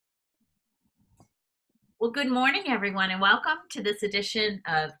Well, good morning, everyone, and welcome to this edition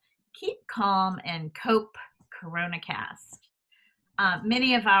of Keep Calm and Cope CoronaCast.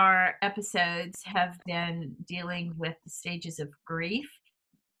 Many of our episodes have been dealing with the stages of grief.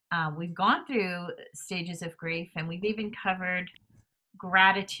 We've gone through stages of grief, and we've even covered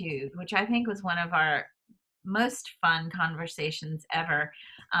gratitude, which I think was one of our most fun conversations ever.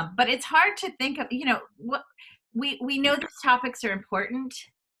 But it's hard to think of, what we know these topics are important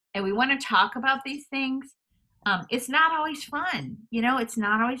and we want to talk about these things. It's not always fun. It's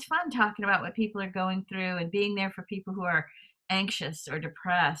not always fun talking about what people are going through and being there for people who are anxious or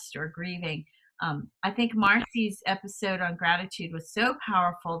depressed or grieving. I think Marcy's episode on gratitude was so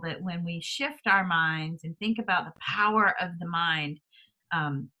powerful that when we shift our minds and think about the power of the mind,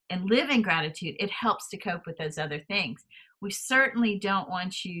 and live in gratitude, it helps to cope with those other things. We certainly don't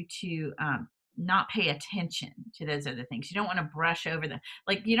want you to not pay attention to those other things. You don't want to brush over them.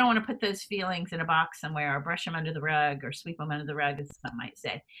 Like, you don't want to put those feelings in a box somewhere or brush them under the rug or sweep them under the rug, as some might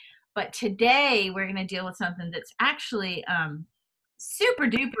say. But today we're going to deal with something that's actually super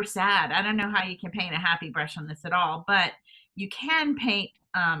duper sad. I don't know how you can paint a happy brush on this at all, but you can paint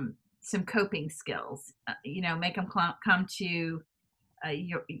some coping skills, make them come to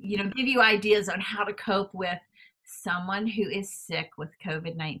give you ideas on how to cope with someone who is sick with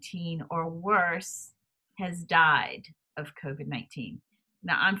COVID-19 or worse, has died of COVID-19.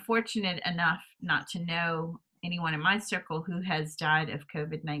 Now, I'm fortunate enough not to know anyone in my circle who has died of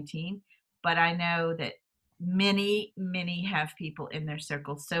COVID-19, but I know that many, many have people in their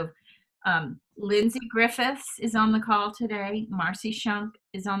circle. So Lindsay Griffiths is on the call today. Marcy Shunk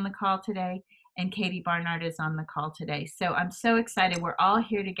is on the call today. And Katie Barnard is on the call today. So I'm so excited. We're all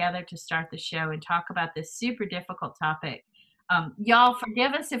here together to start the show and talk about this super difficult topic. Y'all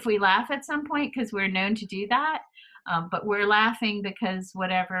forgive us if we laugh at some point, because we're known to do that. But we're laughing because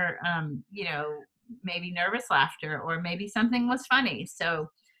whatever, maybe nervous laughter or maybe something was funny. So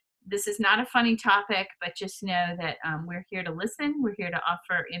this is not a funny topic, but just know that we're here to listen. We're here to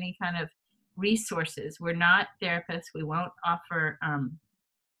offer any kind of resources. We're not therapists. We won't offer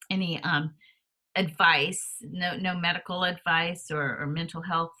any advice, no medical advice or mental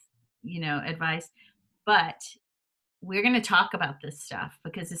health, advice. But we're going to talk about this stuff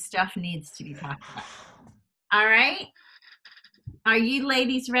because this stuff needs to be talked about. All right. Are you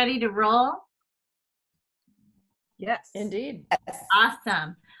ladies ready to roll? Yes, indeed.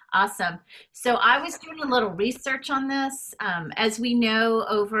 Awesome. So I was doing a little research on this. As we know,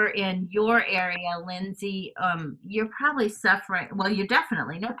 over in your area, Lindsay, you're probably suffering. Well, you're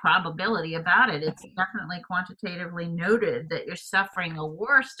definitely, no probability about it. It's definitely quantitatively noted that you're suffering the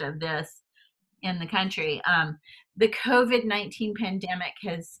worst of this in the country. The COVID-19 pandemic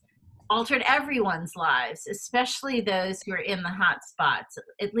has altered everyone's lives, especially those who are in the hot spots.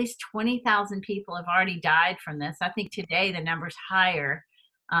 At least 20,000 people have already died from this. I think today the number's higher.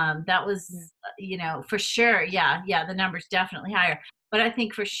 That was, for sure. Yeah, the number's definitely higher. But I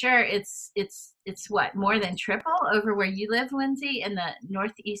think for sure it's what, more than triple over where you live, Lindsay, in the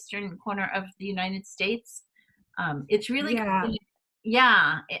northeastern corner of the United States. It's really,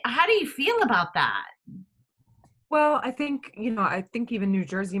 yeah. How do you feel about that? Well, I think even New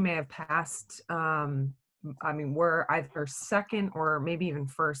Jersey may have passed. We're either second or maybe even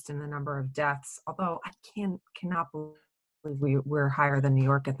first in the number of deaths. Although I cannot believe we're higher than New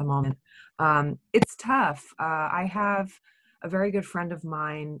York at the moment. It's tough. I have a very good friend of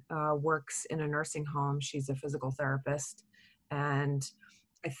mine works in a nursing home. She's a physical therapist. And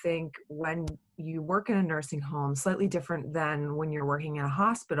I think when you work in a nursing home, slightly different than when you're working in a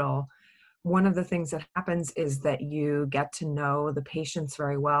hospital, one of the things that happens is that you get to know the patients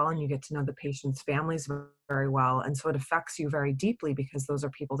very well, and you get to know the patients' families very well. And so it affects you very deeply because those are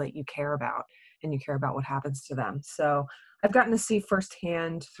people that you care about and you care about what happens to them. So I've gotten to see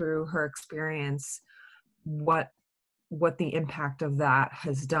firsthand through her experience what the impact of that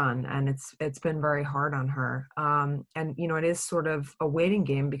has done. And it's been very hard on her. And, it is sort of a waiting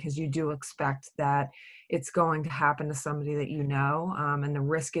game because you do expect that it's going to happen to somebody that and the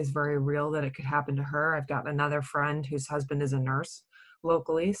risk is very real that it could happen to her. I've got another friend whose husband is a nurse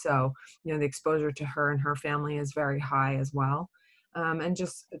locally. So, the exposure to her and her family is very high as well. And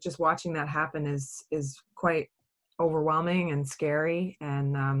just watching that happen is quite overwhelming and scary.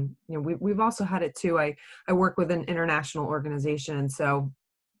 And we've also had it too. I work with an international organization, and so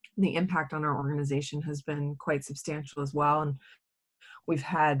the impact on our organization has been quite substantial as well. And we've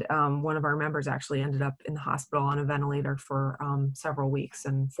had one of our members actually ended up in the hospital on a ventilator for several weeks,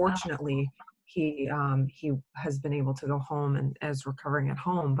 and fortunately he has been able to go home and is recovering at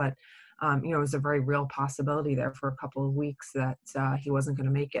home. But It was a very real possibility there for a couple of weeks that he wasn't going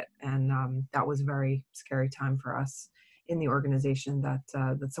to make it. And that was a very scary time for us in the organization, that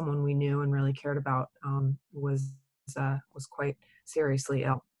someone we knew and really cared about was quite seriously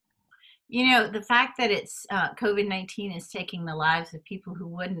ill. The fact that it's COVID-19 is taking the lives of people who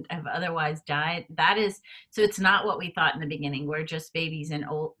wouldn't have otherwise died. So it's not what we thought in the beginning, where just babies and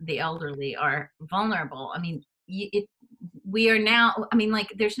the elderly are vulnerable. I mean, we are now, I mean,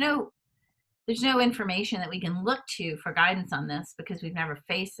 like, there's no information that we can look to for guidance on this because we've never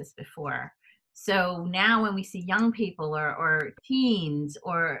faced this before. So now when we see young people or teens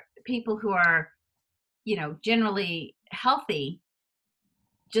or people who are, generally healthy,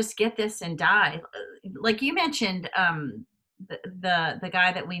 just get this and die. Like you mentioned, the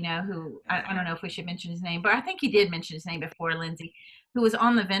guy that we know who, I don't know if we should mention his name, but I think you did mention his name before, Lindsay, who was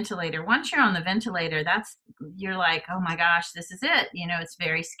on the ventilator. Once you're on the ventilator, you're like, oh my gosh, this is it. It's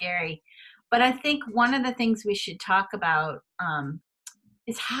very scary. But I think one of the things we should talk about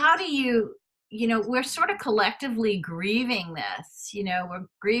is how do we're sort of collectively grieving this. We're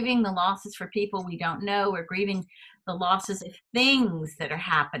grieving the losses for people we don't know. We're grieving the losses of things that are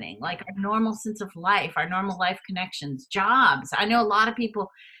happening, like our normal sense of life, our normal life connections, jobs. I know a lot of people,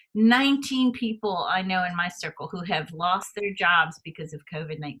 19 people I know in my circle who have lost their jobs because of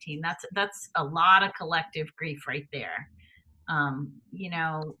COVID-19. That's a lot of collective grief right there.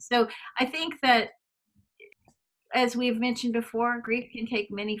 So I think that, as we've mentioned before, grief can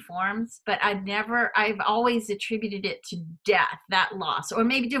take many forms, but I've always attributed it to death, that loss, or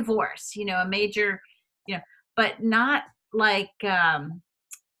maybe divorce, a major, but not like, the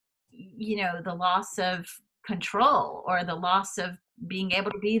loss of control or the loss of being able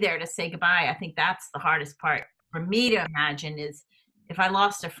to be there to say goodbye. I think that's the hardest part for me to imagine, is if I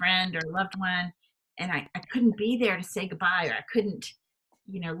lost a friend or loved one and I couldn't be there to say goodbye, or I couldn't,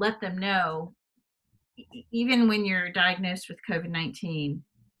 let them know. Even when you're diagnosed with COVID-19,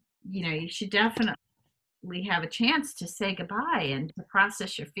 you should definitely have a chance to say goodbye and to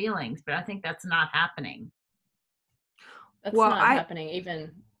process your feelings. But I think that's not happening. That's not happening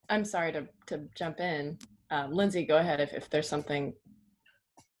even. I'm sorry to jump in. Lindsay, go ahead if there's something.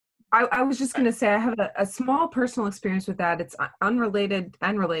 I was just going to say, I have a small personal experience with that. It's unrelated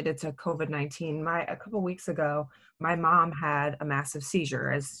and related to COVID-19. A couple weeks ago, my mom had a massive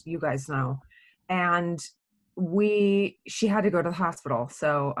seizure, as you guys know. And she had to go to the hospital.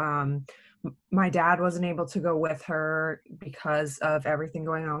 So my dad wasn't able to go with her because of everything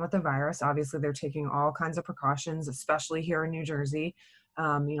going on with the virus. Obviously, they're taking all kinds of precautions, especially here in New Jersey.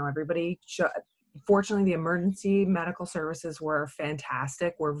 Fortunately, the emergency medical services were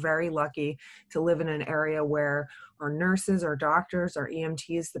fantastic. We're very lucky to live in an area where our nurses, our doctors, our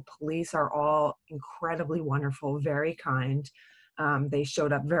EMTs, the police are all incredibly wonderful, very kind. They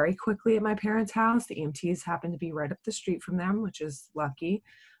showed up very quickly at my parents' house. The EMTs happened to be right up the street from them, which is lucky.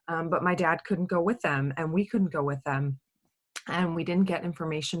 But my dad couldn't go with them, and we couldn't go with them. And we didn't get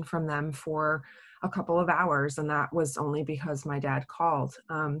information from them for a couple of hours, and that was only because my dad called.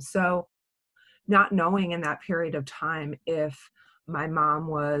 So not knowing in that period of time if my mom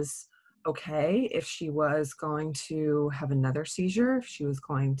was okay, if she was going to have another seizure, if she was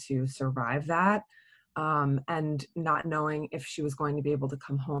going to survive that, and not knowing if she was going to be able to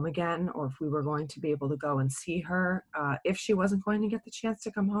come home again, or if we were going to be able to go and see her, if she wasn't going to get the chance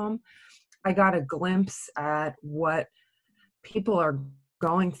to come home. I got a glimpse at what people are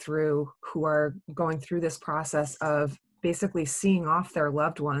going through who are going through this process of basically seeing off their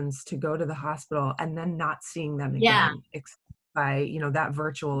loved ones to go to the hospital and then not seeing them again. Yeah. By that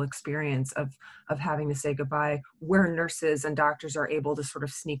virtual experience of having to say goodbye, where nurses and doctors are able to sort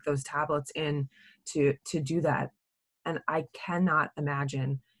of sneak those tablets in to do that. And I cannot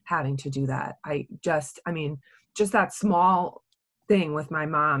imagine having to do that. Just that small thing with my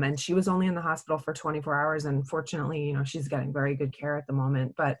mom, and she was only in the hospital for 24 hours, and fortunately, she's getting very good care at the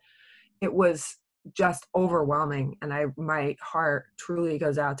moment, but it was just overwhelming. And my heart truly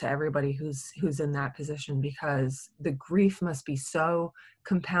goes out to everybody who's in that position, because the grief must be so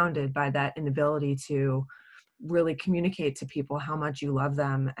compounded by that inability to really communicate to people how much you love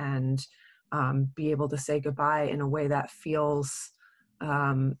them, and be able to say goodbye in a way that feels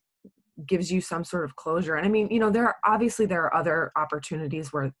gives you some sort of closure. And I mean, there are other opportunities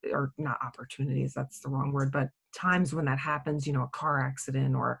or not opportunities, that's the wrong word, but times when that happens, a car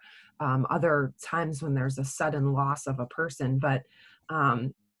accident, or other times when there's a sudden loss of a person. But,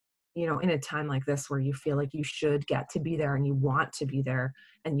 in a time like this where you feel like you should get to be there and you want to be there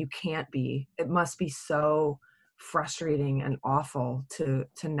and you can't be, it must be so frustrating and awful to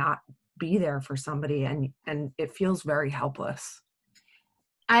not be there for somebody. And it feels very helpless.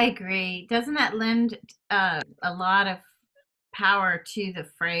 I agree. Doesn't that lend a lot of power to the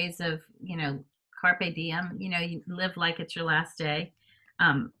phrase of, carpe diem, you live like it's your last day?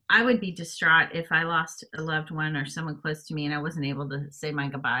 I would be distraught if I lost a loved one or someone close to me and I wasn't able to say my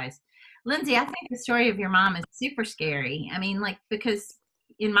goodbyes. Lindsay, I think the story of your mom is super scary. I mean, like, because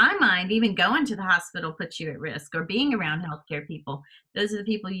in my mind, even going to the hospital puts you at risk, or being around healthcare people. Those are the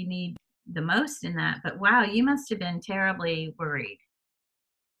people you need the most in that. But wow, you must have been terribly worried.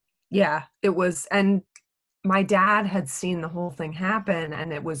 Yeah, it was. And my dad had seen the whole thing happen,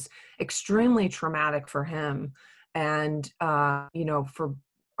 and it was extremely traumatic for him. And,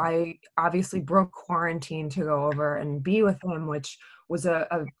 I obviously broke quarantine to go over and be with him, which was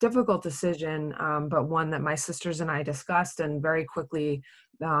a difficult decision, but one that my sisters and I discussed and very quickly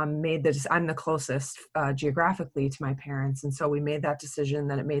made this. I'm the closest geographically to my parents. And so we made that decision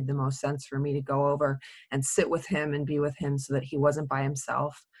that it made the most sense for me to go over and sit with him and be with him so that he wasn't by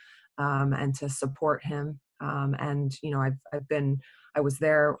himself, and to support him. And I was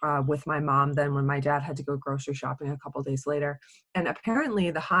there with my mom then when my dad had to go grocery shopping a couple days later. And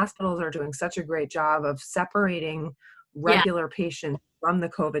apparently the hospitals are doing such a great job of separating Yeah. regular patients from the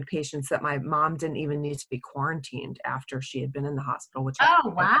COVID patients that my mom didn't even need to be quarantined after she had been in the hospital, which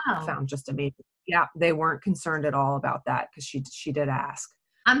Oh, I wow. found just amazing. Yeah, they weren't concerned at all about that because she did ask.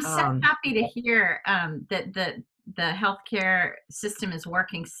 I'm so Um, happy to hear that the healthcare system is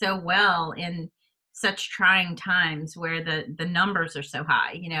working so well in such trying times where the numbers are so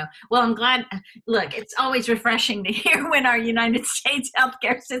high. Well, I'm glad. Look, it's always refreshing to hear when our United States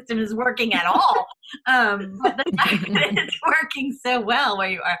healthcare system is working at all. But the fact that it's working so well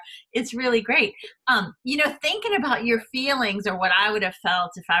where you are, it's really great. Thinking about your feelings, or what I would have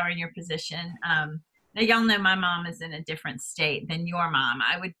felt if I were in your position. Now, y'all know my mom is in a different state than your mom.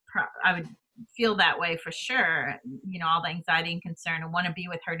 I would feel that way for sure. All the anxiety and concern, and want to be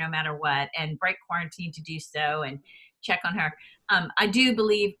with her no matter what, and break quarantine to do so, and check on her. I do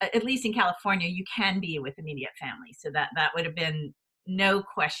believe, at least in California, you can be with immediate family. So that would have been no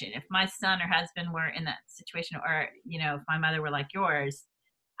question. If my son or husband were in that situation, or if my mother were like yours,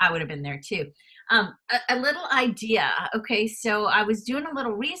 I would have been there too. A little idea. Okay, so I was doing a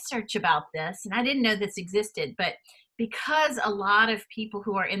little research about this, and I didn't know this existed, but because a lot of people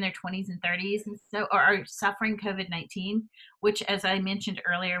who are in their 20s and 30s and so are suffering COVID-19, which, as I mentioned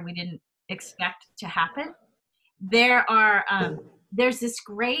earlier, we didn't expect to happen. There's this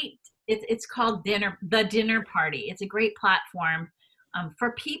great. It's called the Dinner Party. It's a great platform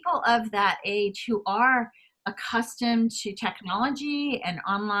for people of that age who are accustomed to technology and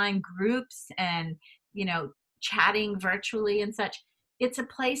online groups and chatting virtually and such. It's a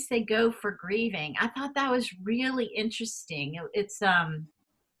place they go for grieving. I thought that was really interesting. It's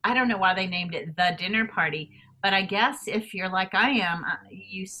I don't know why they named it the Dinner Party, but I guess if you're like I am,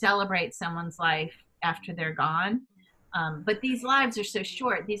 you celebrate someone's life after they're gone. But these lives are so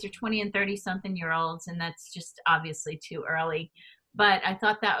short. These are 20 and 30 something year olds, and that's just obviously too early. But I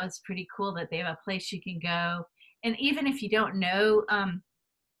thought that was pretty cool that they have a place you can go. And even if you don't know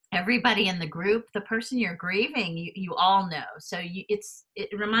everybody in the group, the person you're grieving, you all know. So it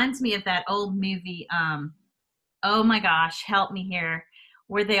reminds me of that old movie, oh my gosh, help me here,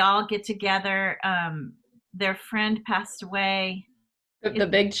 where they all get together. Their friend passed away. The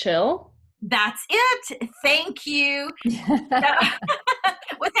Big Chill? That's it. Thank you.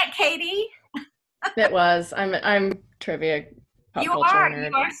 Was that Katie? It was. I'm trivia. You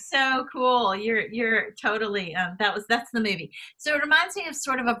are so cool. You're totally that's the movie. So it reminds me of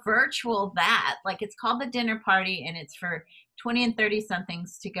sort of a virtual that, like, it's called the Dinner Party, and it's for 20 and 30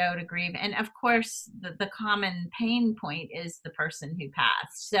 somethings to go to grieve. And of course the common pain point is the person who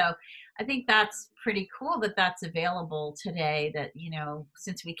passed. So I think that's pretty cool that that's available today, that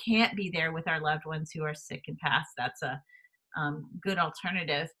since we can't be there with our loved ones who are sick and passed, that's a good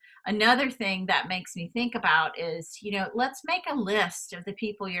alternative. Another thing that makes me think about is, let's make a list of the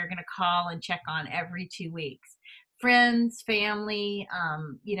people you're going to call and check on every 2 weeks. Friends, family,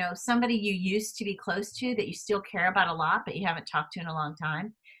 somebody you used to be close to that you still care about a lot, but you haven't talked to in a long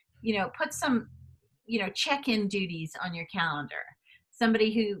time. Put some, check-in duties on your calendar.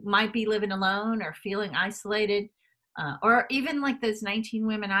 Somebody who might be living alone or feeling isolated, or even like those 19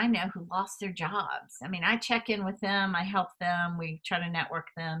 women I know who lost their jobs. I mean, I check in with them, I help them, we try to network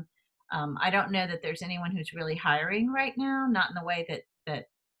them. I don't know that there's anyone who's really hiring right now, not in the way that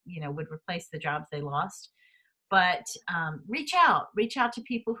would replace the jobs they lost. But reach out to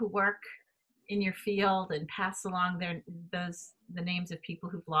people who work in your field and pass along the names of people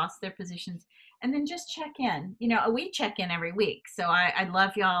who've lost their positions, and then just check in. We check in every week. So I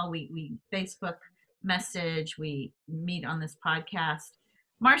love y'all. We Facebook message, we meet on this podcast.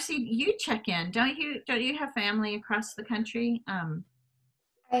 Marcy, you check in, don't you have family across the country?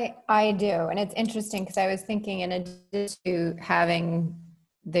 I do. And it's interesting because I was thinking, in addition to having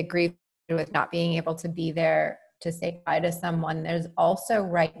the grief with not being able to be there to say bye to someone, there's also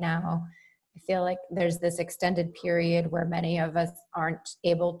right now, I feel like there's this extended period where many of us aren't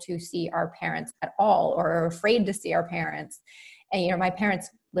able to see our parents at all, or are afraid to see our parents. And, my parents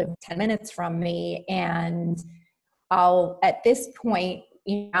live 10 minutes from me, and at this point,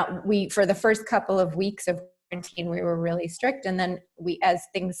 for the first couple of weeks of quarantine, we were really strict. And then as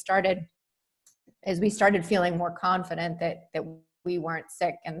we started feeling more confident that we weren't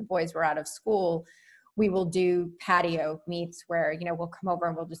sick and the boys were out of school, we will do patio meets where, we'll come over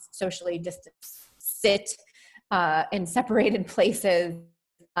and we'll just socially sit in separated places,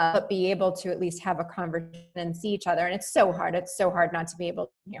 but be able to at least have a conversation and see each other. And it's so hard. It's so hard not to be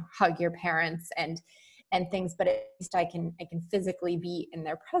able to, hug your parents and things, but at least I can physically be in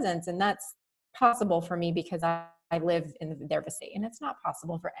their presence. And that's possible for me because I live in their vicinity, and it's not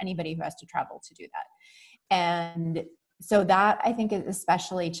possible for anybody who has to travel to do that. And so that, I think, is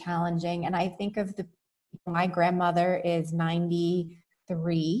especially challenging. And I think of my grandmother is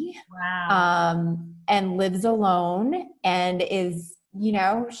 93. Wow. And lives alone, and is,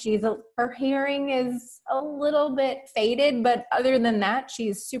 her hearing is a little bit faded, but other than that,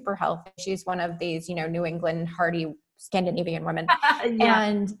 she's super healthy. She's one of these, New England hardy Scandinavian women.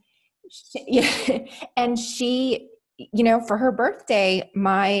 Yeah. And she, for her birthday,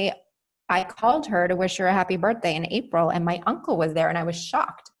 I called her to wish her a happy birthday in April, and my uncle was there, and I was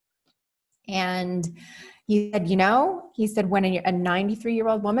shocked. And he said, when a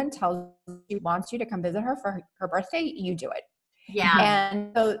 93-year-old woman tells you she wants you to come visit her for her birthday, you do it. Yeah.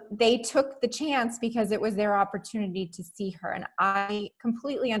 And so they took the chance because it was their opportunity to see her. And I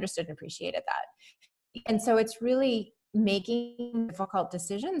completely understood and appreciated that. And so it's really making difficult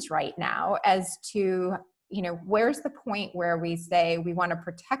decisions right now as to, where's the point where we say we want to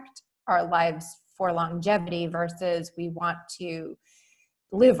protect our lives for longevity versus we want to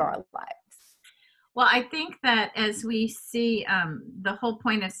live our lives. Well, I think that as we see, the whole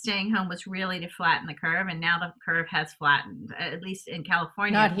point of staying home was really to flatten the curve, and now the curve has flattened, at least in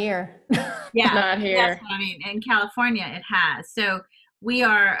California. Not here. Yeah, not here. That's what I mean. In California, it has. So we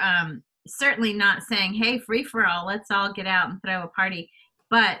are certainly not saying, hey, free for all, let's all get out and throw a party.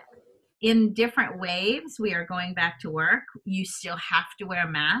 But in different waves, we are going back to work. You still have to wear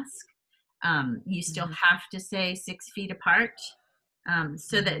a mask. You still have to stay 6 feet apart.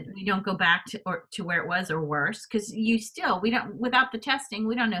 So that we don't go back to where it was or worse, because without the testing,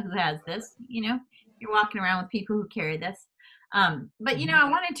 we don't know who has this. You're walking around with people who carry this. But I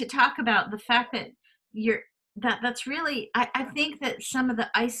wanted to talk about the fact that that's really, I think that some of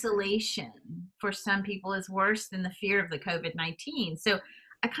the isolation for some people is worse than the fear of the COVID-19. So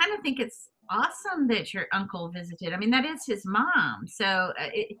I kind of think it's awesome that your uncle visited. I mean, that is his mom. So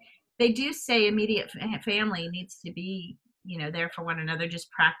they do say immediate family needs to be there for one another, just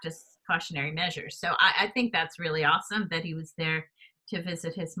practice cautionary measures. So I think that's really awesome that he was there to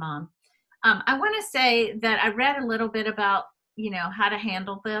visit his mom. I want to say that I read a little bit about, how to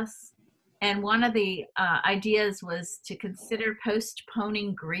handle this. And one of the ideas was to consider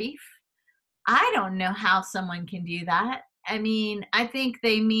postponing grief. I don't know how someone can do that. I mean, I think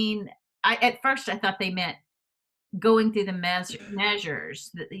they mean, at first I thought they meant going through the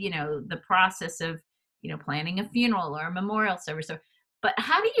measures, the process of, planning a funeral or a memorial service. But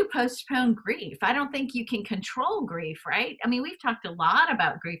how do you postpone grief? I don't think you can control grief, right? I mean, we've talked a lot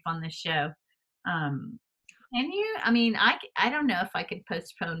about grief on this show. Can you? I mean, I don't know if I could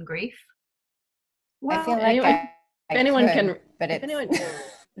postpone grief. Well, I feel like anyone can, but I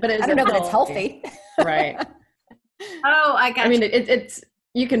don't know that it's healthy. Right. Oh, I got. I mean, it's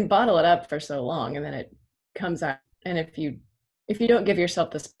you can bottle it up for so long, and then it comes out. And if you don't give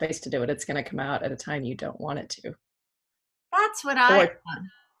yourself the space to do it, it's going to come out at a time you don't want it to. That's what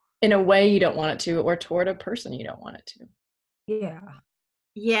in a way you don't want it to, or toward a person you don't want it to.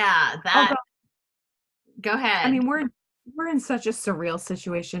 Yeah. Go ahead. I mean, we're in such a surreal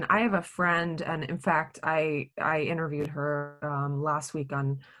situation. I have a friend, and in fact, I interviewed her last week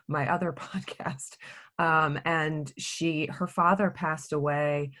on my other podcast, and her father passed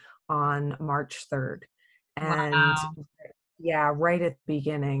away on March 3rd. And wow. Yeah, right at the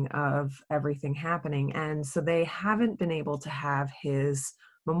beginning of everything happening. And so they haven't been able to have his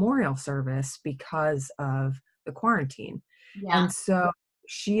memorial service because of the quarantine. Yeah. And so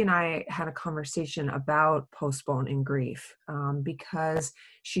she and I had a conversation about postponing grief, because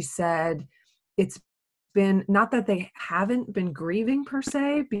she said it's been, not that they haven't been grieving per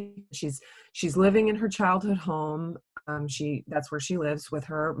se, because she's living in her childhood home. That's where she lives with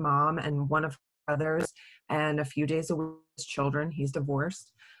her mom and one of her brothers, and a few days a week with his children. He's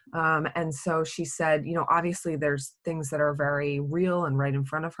divorced. And so she said, obviously there's things that are very real and right in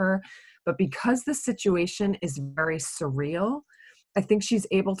front of her, but because the situation is very surreal, I think she's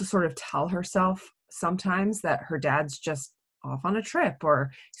able to sort of tell herself sometimes that her dad's just off on a trip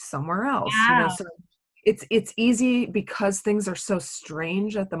or somewhere else, Yeah. so it's easy because things are so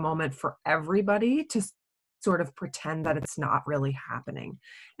strange at the moment for everybody to sort of pretend that it's not really happening.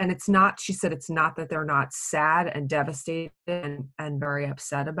 And it's not, she said, it's not that they're not sad and devastated and very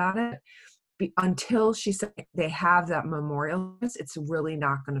upset about it. Until she said they have that memorial, it's really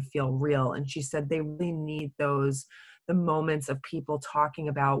not going to feel real. And she said they really need the moments of people talking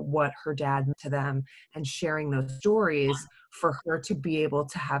about what her dad meant to them and sharing those stories for her to be able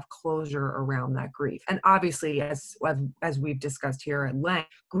to have closure around that grief. And obviously, as we've discussed here at length,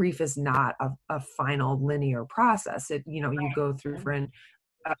 grief is not a final linear process. You go through different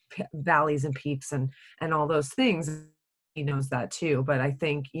valleys and peaks and all those things. He knows that too. But I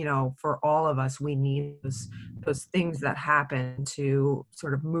think, for all of us, we need those things that happen to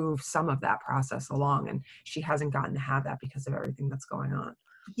sort of move some of that process along. And she hasn't gotten to have that because of everything that's going on.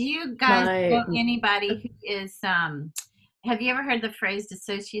 Do you guys know anybody who is, have you ever heard the phrase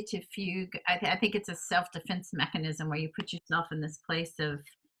dissociative fugue? I think it's a self-defense mechanism where you put yourself in this place of,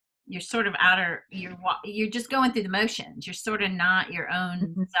 you're sort of you're just going through the motions. You're sort of not your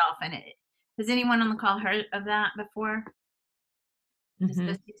own self. And has anyone on the call heard of that before?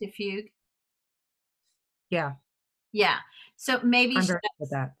 Dissociative fugue? Yeah. Yeah. So maybe I'm very good with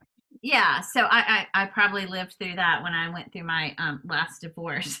that. Yeah. So I probably lived through that when I went through my last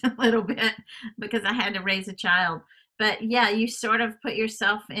divorce a little bit, because I had to raise a child. But yeah, you sort of put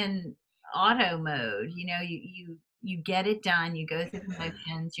yourself in auto mode. You get it done. You go through the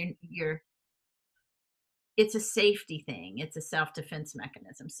motions. It's a safety thing. It's a self-defense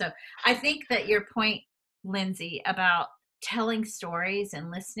mechanism. So I think that your point, Lindsay, about telling stories and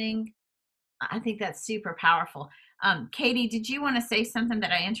listening, I think that's super powerful. Katie, did you want to say something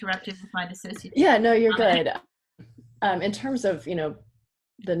that I interrupted with my dissociative? Yeah, no, you're good. In terms of,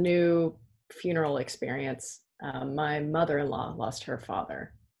 the new funeral experience, my mother-in-law lost her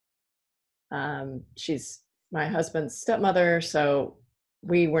father. She's my husband's stepmother, so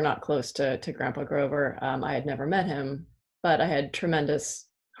we were not close to Grandpa Grover. I had never met him, but I had tremendous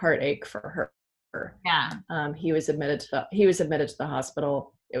heartache for her. Yeah. He was admitted to the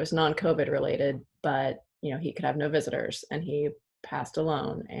hospital. It was non-COVID related, but he could have no visitors, and he passed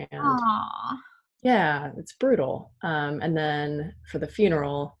alone. And Aww. yeah, it's brutal. And then for the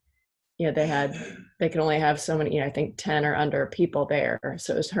funeral, they could only have so many, I think 10 or under people there.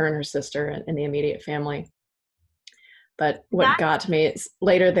 So it was her and her sister and the immediate family. But what got to me is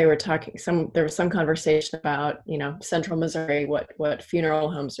later they were talking, there was some conversation about, Central Missouri, what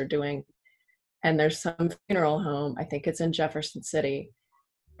funeral homes are doing. And there's some funeral home, I think it's in Jefferson City,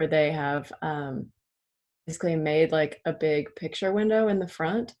 where they have basically made like a big picture window in the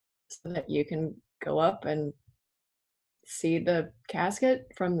front so that you can go up and see the casket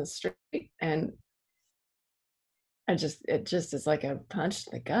from the street. And it just is like a punch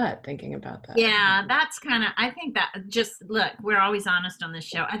to the gut thinking about that. Yeah, that's I think that look, we're always honest on this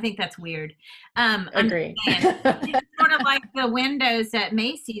show. I think that's weird. Agree. It's sort of like the windows at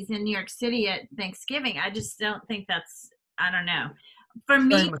Macy's in New York City at Thanksgiving. I just don't think I don't know. For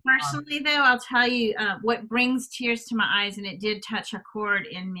me personally, though, I'll tell you what brings tears to my eyes, and it did touch a chord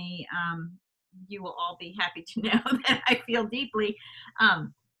in me. You will all be happy to know that I feel deeply.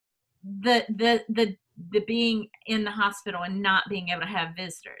 The being in the hospital and not being able to have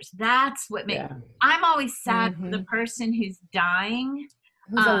visitors. That's what makes I'm always sad for the person who's dying.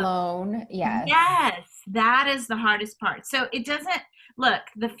 Who's alone. Yes. Yes. That is the hardest part. So it doesn't look,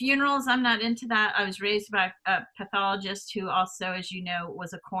 the funerals, I'm not into that. I was raised by a pathologist who also, as you know,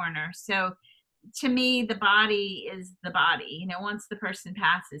 was a coroner. So to me, the body is the body. Once the person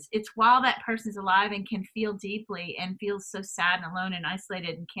passes, it's while that person's alive and can feel deeply and feels so sad and alone and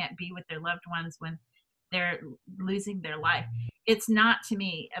isolated and can't be with their loved ones when they're losing their life. It's not to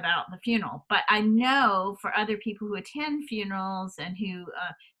me about the funeral, but I know for other people who attend funerals and who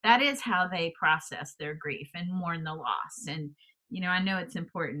that is how they process their grief and mourn the loss. And I know it's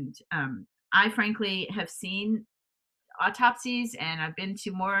important. I frankly have seen autopsies and I've been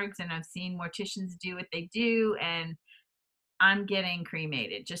to morgues and I've seen morticians do what they do, and I'm getting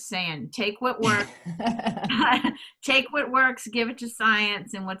cremated. Just saying, take what works, give it to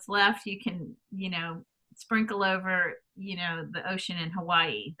science, and what's left you can, sprinkle over, the ocean in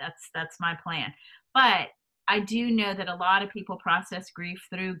Hawaii. That's my plan. But I do know that a lot of people process grief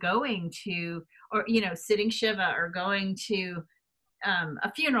through going to, or, sitting Shiva or going to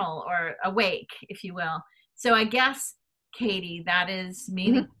a funeral or a wake, if you will. So I guess, Katie, that is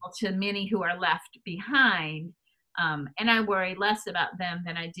meaningful to many who are left behind. And I worry less about them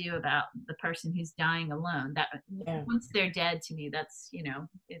than I do about the person who's dying alone. That once they're dead, to me, that's,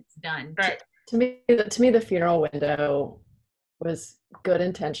 it's done. But to me, the funeral window was good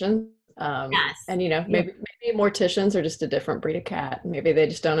intention. Yes. And maybe morticians are just a different breed of cat. Maybe they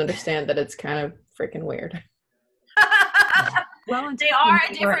just don't understand that it's kind of freaking weird. Well, they are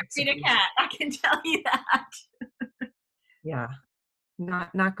a different breed of cat, I can tell you that. Yeah,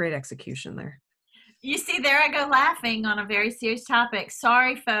 not great execution there. You see, there I go laughing on a very serious topic.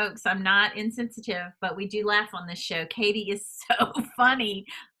 Sorry, folks, I'm not insensitive, but we do laugh on this show. Katie is so funny.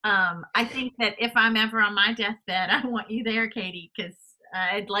 I think that if I'm ever on my deathbed, I want you there, Katie, because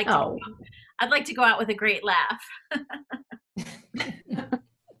I'd like to go out with a great laugh.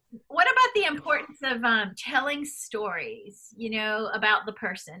 What about the importance of telling stories, about the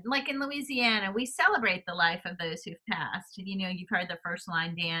person? Like in Louisiana, we celebrate the life of those who've passed. You've heard the first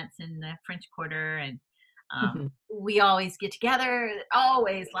line dance in the French Quarter, and we always get together,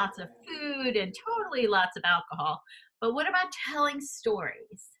 always lots of food and totally lots of alcohol. But what about telling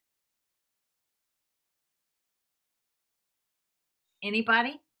stories?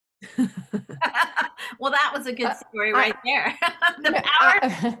 Anybody? Well, that was a good story right there. the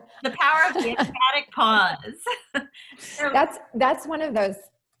power of the emphatic pause. That's one of those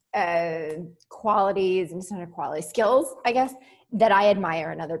qualities, and it's not a quality, skills, I guess, that I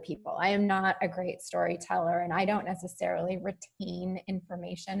admire in other people. I am not a great storyteller, and I don't necessarily retain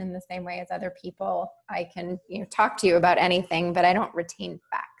information in the same way as other people. I can talk to you about anything, but I don't retain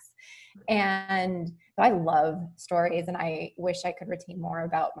facts. And I love stories, and I wish I could retain more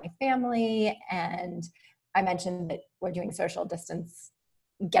about my family. And I mentioned that we're doing social distance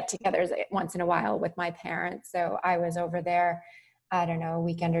get-togethers once in a while with my parents. So I was over there, I don't know, a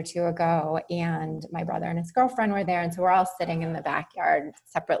weekend or two ago, and my brother and his girlfriend were there. And so we're all sitting in the backyard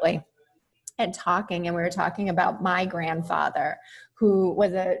separately and talking. And we were talking about my grandfather, who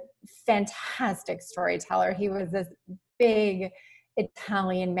was a fantastic storyteller. He was this big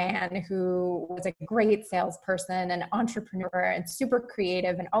Italian man who was a great salesperson and entrepreneur and super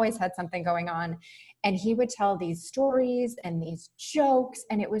creative and always had something going on. And he would tell these stories and these jokes,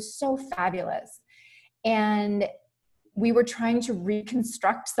 and it was so fabulous. And we were trying to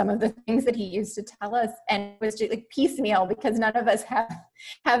reconstruct some of the things that he used to tell us, and it was just like piecemeal because none of us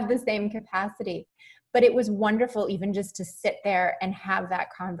have the same capacity. But it was wonderful even just to sit there and have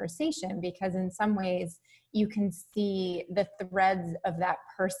that conversation, because in some ways you can see the threads of that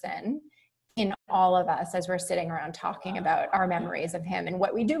person in all of us as we're sitting around talking about our memories of him and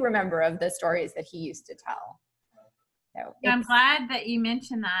what we do remember of the stories that he used to tell. So I'm glad that you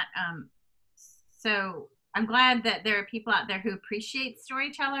mentioned that. So I'm glad that there are people out there who appreciate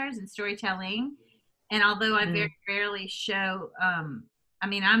storytellers and storytelling. And although I very rarely show,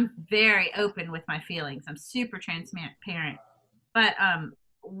 I'm very open with my feelings. I'm super transparent. But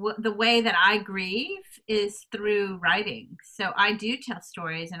the way that I grieve is through writing. So I do tell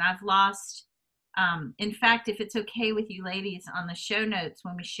stories, and I've lost, in fact, if it's okay with you ladies, on the show notes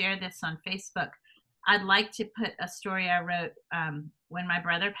when we share this on Facebook, I'd like to put a story I wrote when my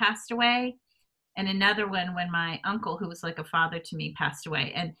brother passed away, and another one when my uncle, who was like a father to me, passed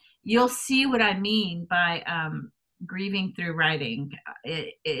away. And you'll see what I mean by grieving through writing.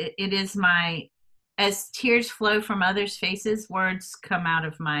 It is as tears flow from others' faces, words come out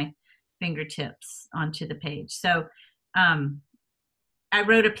of my fingertips onto the page. So I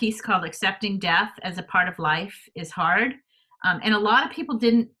wrote a piece called Accepting Death as a Part of Life is Hard. And a lot of people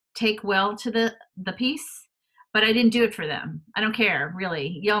didn't take well to the piece, but I didn't do it for them. I don't care,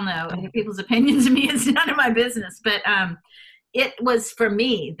 really. Y'all know other people's opinions of me is none of my business. But it was for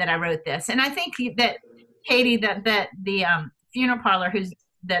me that I wrote this. And I think that, Katie, that the funeral parlor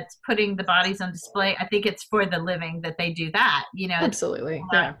that's putting the bodies on display, I think it's for the living that they do that, Absolutely.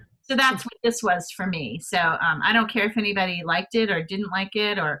 Yeah. So that's what this was for me. So I don't care if anybody liked it or didn't like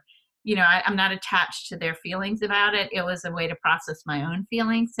it, or, I'm not attached to their feelings about it. It was a way to process my own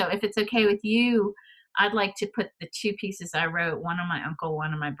feelings. So if it's okay with you, I'd like to put the two pieces I wrote, one on my uncle,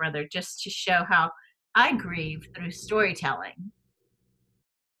 one on my brother, just to show how I grieve through storytelling.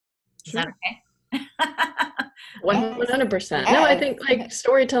 Is that okay? 100%. No, I think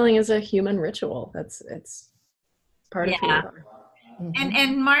storytelling is a human ritual. It's part of who you are.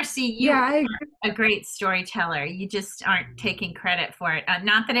 And Marcy, you are a great storyteller. You just aren't taking credit for it.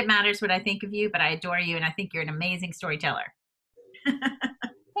 Not that it matters what I think of you, but I adore you, and I think you're an amazing storyteller.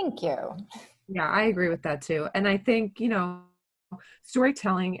 Thank you. Yeah, I agree with that too. And I think,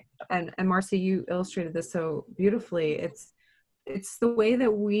 storytelling, and Marcy, you illustrated this so beautifully. It's the way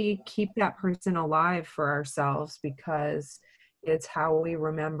that we keep that person alive for ourselves, because it's how we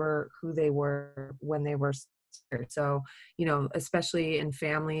remember who they were when they were scared. So, especially in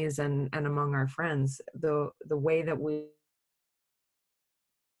families and among our friends, the way that we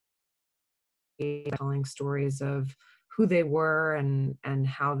telling stories of who they were and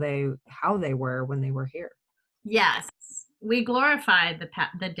how they were when they were here. Yes, we glorify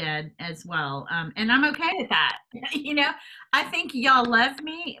the dead as well, and I'm okay with that. I think y'all love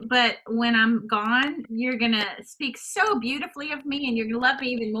me, but when I'm gone, you're gonna speak so beautifully of me, and you're gonna love me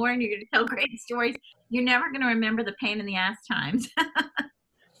even more, and you're gonna tell great stories. You're never gonna remember the pain in the ass times.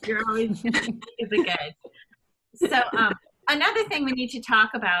 You're always gonna think of the good. So, another thing we need to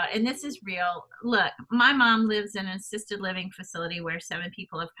talk about, and this is real. Look, my mom lives in an assisted living facility where 7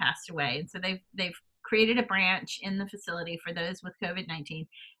 people have passed away, and so they've created a branch in the facility for those with COVID-19.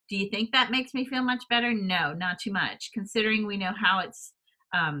 Do you think that makes me feel much better? No, not too much, considering we know how it's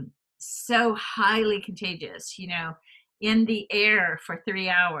um, so highly contagious. In the air for 3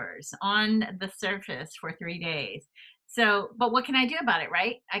 hours, on the surface for 3 days. So, but what can I do about it,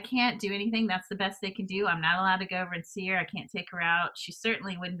 right? I can't do anything. That's the best they can do. I'm not allowed to go over and see her. I can't take her out. She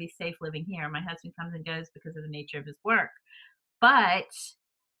certainly wouldn't be safe living here. My husband comes and goes because of the nature of his work. But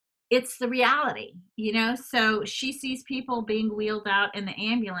it's the reality. So she sees people being wheeled out in the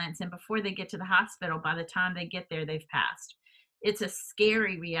ambulance, and before they get to the hospital, by the time they get there, they've passed. It's a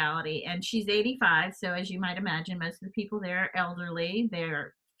scary reality. And she's 85. So, as you might imagine, most of the people there are elderly.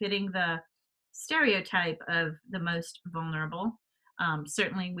 They're fitting the stereotype of the most vulnerable.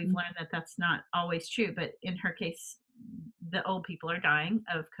 Certainly, we've learned that that's not always true, but in her case, the old people are dying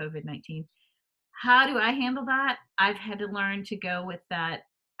of COVID-19. How do I handle that? I've had to learn to go with that.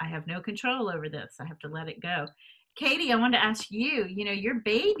 I have no control over this. I have to let it go. Katie, I wanted to ask you, your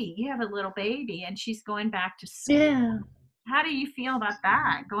baby, you have a little baby and she's going back to school. Yeah. How do you feel about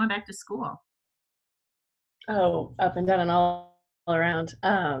that, going back to school? Oh, up and down and all around.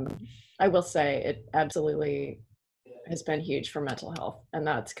 I will say it absolutely has been huge for mental health. And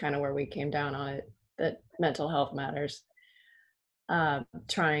that's kind of where we came down on it, that mental health matters.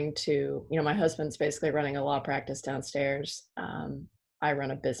 Trying to, my husband's basically running a law practice downstairs. I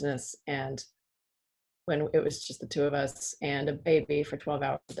run a business, and when it was just the two of us and a baby for 12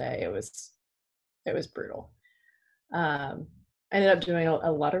 hours a day, it was brutal. I ended up doing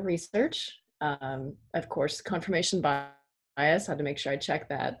a lot of research. Of course, confirmation bias, had to make sure I checked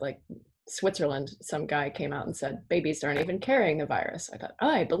that. Like Switzerland, some guy came out and said, babies aren't even carrying the virus. I thought,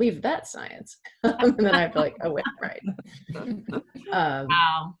 I believe that science. And then I'd be like, oh, wait, right.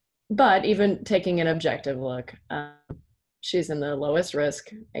 Wow. But even taking an objective look, she's in the lowest risk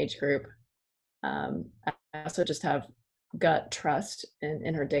age group. I also just have gut trust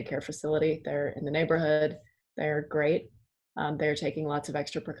in her daycare facility. They're in the neighborhood. They're great. They're taking lots of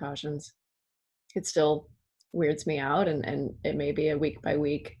extra precautions. It still weirds me out, and it may be a week by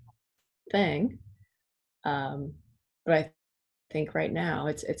week thing. But I think right now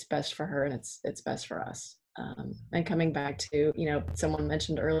it's best for her, and it's best for us. And coming back to, someone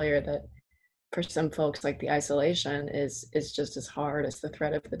mentioned earlier that for some folks, like the isolation is just as hard as the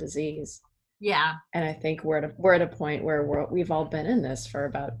threat of the disease. Yeah. And I think we're at a point where we've all been in this for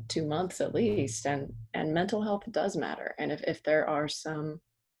about 2 months at least, and mental health does matter. And if there are some,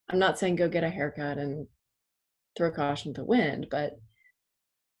 I'm not saying go get a haircut and throw caution to the wind, but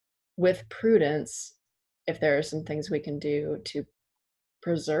with prudence, if there are some things we can do to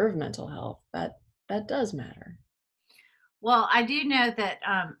preserve mental health, that does matter. Well, I do know that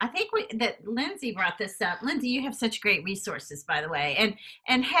I think that Lindsay brought this up. Lindsay, you have such great resources, by the way.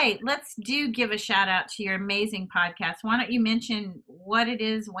 And hey, let's give a shout out to your amazing podcast. Why don't you mention what it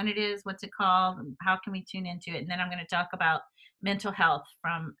is, when it is, what's it called, and how can we tune into it? And then I'm going to talk about mental health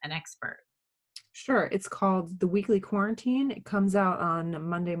from an expert. Sure. It's called The Weekly Quarantine. It comes out on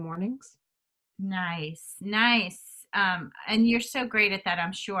Monday mornings. Nice. And you're so great at that,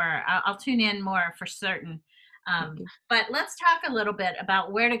 I'm sure. I'll tune in more for certain. But let's talk a little bit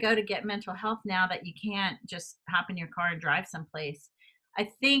about where to go to get mental health now that you can't just hop in your car and drive someplace. I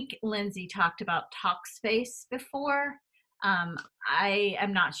think Lindsay talked about Talkspace before. I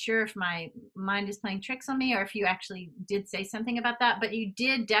am not sure if my mind is playing tricks on me or if you actually did say something about that, but you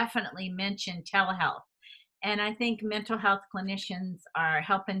did definitely mention telehealth. And I think mental health clinicians are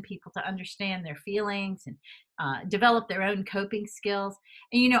helping people to understand their feelings and develop their own coping skills.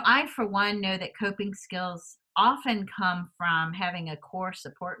 And, I, for one, know that coping skills often come from having a core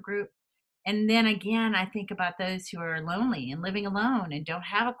support group. And then again, I think about those who are lonely and living alone and don't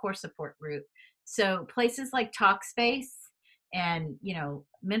have a core support group. So places like Talkspace and,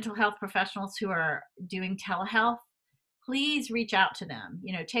 mental health professionals who are doing telehealth, please reach out to them.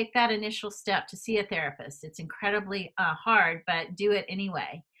 Take that initial step to see a therapist. It's incredibly hard, but do it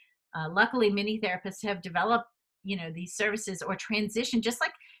anyway. Luckily, many therapists have developed, these services or transition, just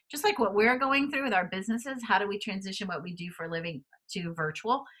like what we're going through with our businesses. How do we transition what we do for a living to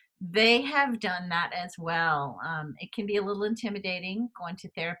virtual? They have done that as well. It can be a little intimidating going to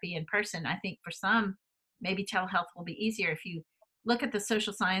therapy in person. I think for some, maybe telehealth will be easier if you look at the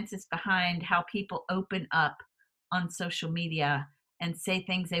social sciences behind how people open up on social media and say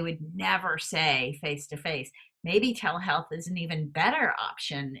things they would never say face to face. Maybe telehealth is an even better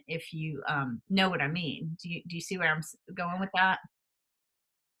option if you know what I mean. Do you see where I'm going with that?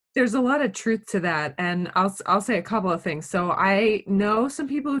 There's a lot of truth to that, and I'll say a couple of things. So I know some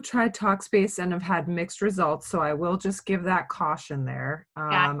people who tried Talkspace and have had mixed results, so I will just give that caution there.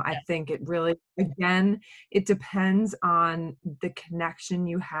 Gotcha. I think it really, again, it depends on the connection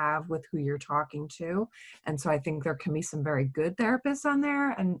you have with who you're talking to, and so I think there can be some very good therapists on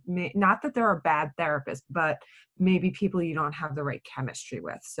there, and not that there are bad therapists, but maybe people you don't have the right chemistry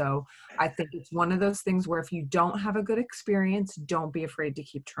with. So I think it's one of those things where if you don't have a good experience, don't be afraid to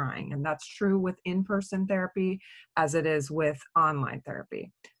keep trying. And that's true with in-person therapy as it is with online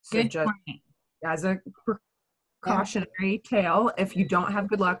therapy. So Good just point. as a precautionary tale, if you don't have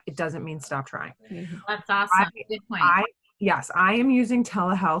good luck, it doesn't mean stop trying. That's awesome. Good point. Yes, I am using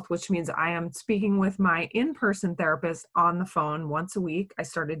telehealth, which means I am speaking with my in-person therapist on the phone once a week. I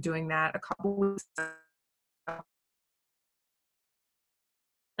started doing that a couple weeks ago.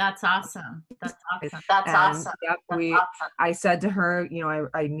 That's awesome. That's awesome. And yep, I said to her,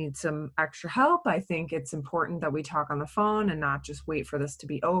 I need some extra help. I think it's important that we talk on the phone and not just wait for this to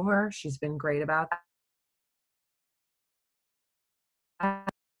be over. She's been great about that.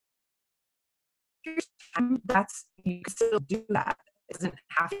 You can still do that. It doesn't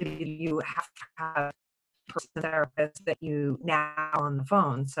have to be, you have to have a person therapist that you now on the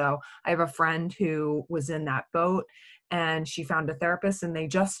phone. So I have a friend who was in that boat, and she found a therapist, and they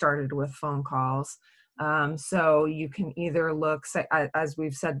just started with phone calls. So you can either look, as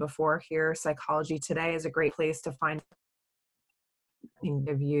we've said before here, Psychology Today is a great place to find, can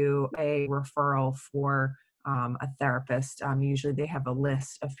give you a referral for a therapist. Usually they have a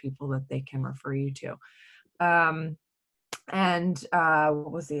list of people that they can refer you to. And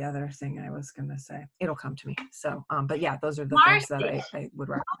what was the other thing I was going to say? It'll come to me. So, but yeah, those are the things that I would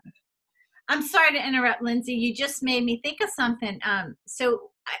recommend. I'm sorry to interrupt, Lindsay. You just made me think of something.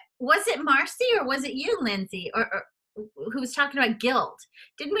 So was it Marcy or was it you, Lindsay, or who was talking about guilt?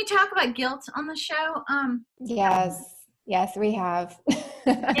 Didn't we talk about guilt on the show? Yes, we have.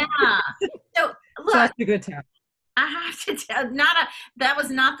 Yeah. So look, Such a good time. I have to tell, that was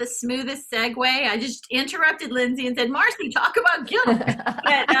not the smoothest segue. I just interrupted Lindsay and said, Marcy, talk about guilt.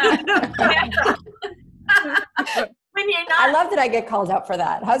 But, when you're not, I love that I get called out for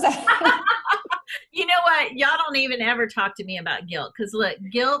that. How's that? You know what? Y'all don't even ever talk to me about guilt, because look,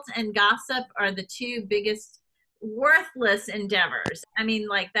 guilt and gossip are the two biggest worthless endeavors. I mean,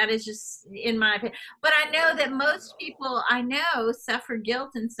 like, that is just in my opinion. But I know that most people I know suffer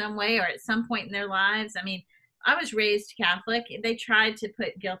guilt in some way or at some point in their lives. I mean, I was raised Catholic. They tried to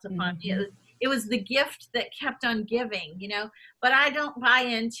put guilt upon me. It was the gift that kept on giving, but I don't buy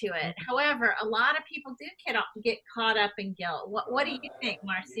into it. However, a lot of people do get caught up in guilt. What do you think,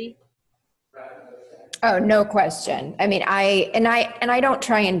 Marcy? Oh, no question. I mean, I don't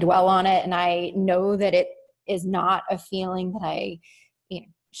try and dwell on it, and I know that it is not a feeling that I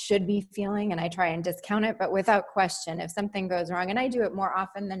should be feeling, and I try and discount it, but without question, if something goes wrong, and I do it more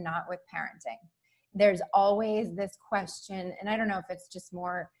often than not with parenting, there's always this question, and I don't know if it's just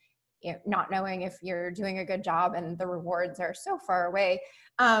more not knowing if you're doing a good job and the rewards are so far away.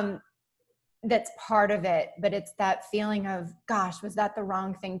 That's part of it, but it's that feeling of, gosh, was that the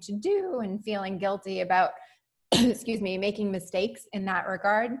wrong thing to do? And feeling guilty about, excuse me, making mistakes in that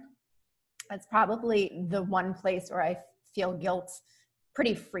regard. That's probably the one place where I feel guilt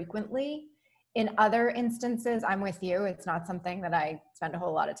pretty frequently. In other instances, I'm with you. It's not something that I spend a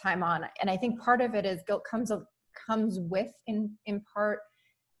whole lot of time on. And I think part of it is guilt comes with, in part,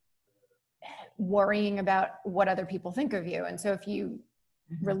 worrying about what other people think of you. And so if you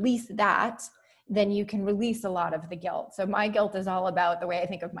release that, then you can release a lot of the guilt. So my guilt is all about the way I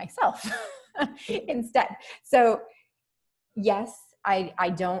think of myself instead. So yes,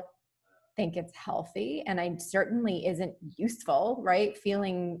 I don't think it's healthy, and I certainly isn't useful, right?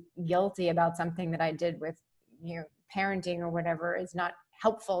 Feeling guilty about something that I did with parenting or whatever is not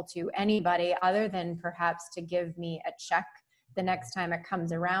helpful to anybody other than perhaps to give me a check the next time it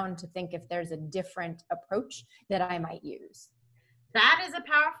comes around to think if there's a different approach that I might use. That is a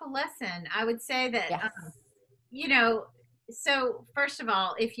powerful lesson. I would say that, Yes. you know, so first of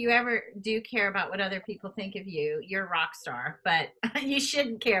all, if you ever do care about what other people think of you, you're a rock star, but you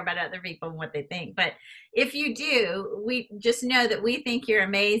shouldn't care about other people and what they think. But if you do, we just know that we think you're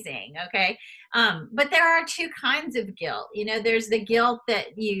amazing. Okay. But there are two kinds of guilt. You know, there's the guilt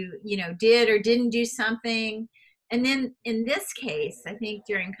that you know, did or didn't do something. And then in this case, I think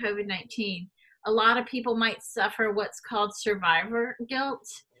during COVID-19, a lot of people might suffer what's called survivor guilt.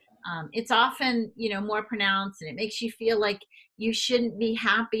 It's often, you know, more pronounced, and it makes you feel like you shouldn't be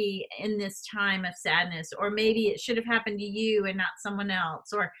happy in this time of sadness, or maybe it should have happened to you and not someone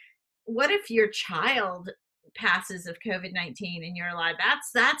else. Or what if your child passes of COVID-19 and you're alive?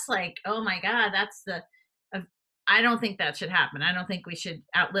 That's like, oh my God, that's the. Uh, I don't think that should happen. I don't think we should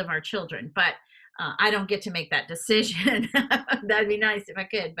outlive our children, but I don't get to make that decision. That'd be nice if I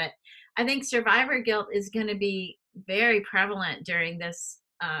could, but I think survivor guilt is going to be very prevalent during this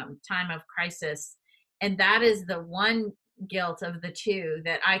time of crisis. And that is the one guilt of the two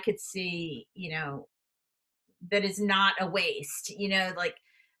that I could see, you know, that is not a waste, you know, like,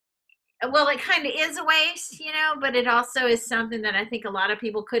 well, it kind of is a waste, you know, but it also is something that I think a lot of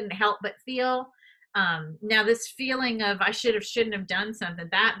people couldn't help but feel. Now this feeling of I shouldn't have done something,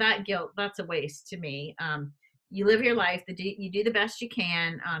 that guilt, that's a waste to me. You live your life, you do the best you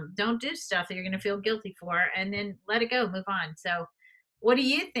can. Don't do stuff that you're going to feel guilty for, and then let it go, move on. So what do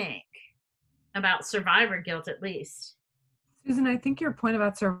you think about survivor guilt, at least? Susan, I think your point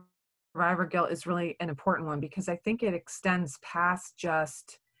about survivor guilt is really an important one, because I think it extends past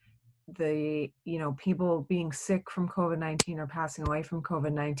just the, you know, people being sick from COVID-19 or passing away from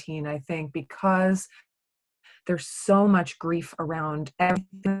COVID-19. I think because there's so much grief around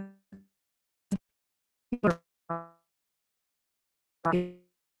everything,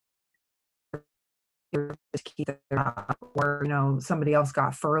 keep their job, or, you know, somebody else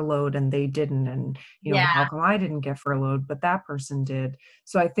got furloughed and they didn't, and, you know, Yeah. how come I didn't get furloughed but that person did?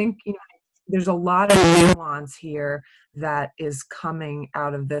 So I think, you know, there's a lot of nuance here that is coming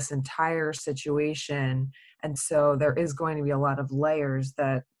out of this entire situation, and so there is going to be a lot of layers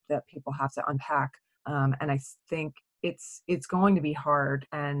that people have to unpack, and I think it's going to be hard,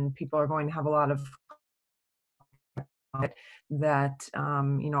 and people are going to have a lot of that,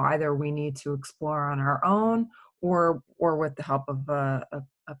 you know, either we need to explore on our own, or with the help of a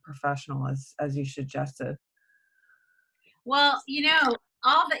professional, as you suggested. Well, you know,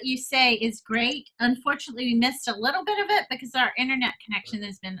 all that you say is great. Unfortunately, we missed a little bit of it because our internet connection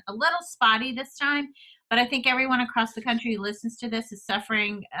has been a little spotty this time. But I think everyone across the country who listens to this is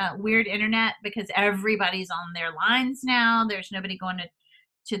suffering weird internet because everybody's on their lines now. There's nobody going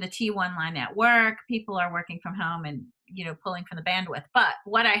to the T1 line at work. People are working from home and, you know, pulling from the bandwidth. But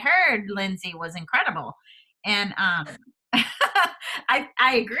what I heard, Lindsay, was incredible. And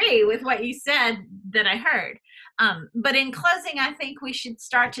I agree with what you said that I heard. But in closing, I think we should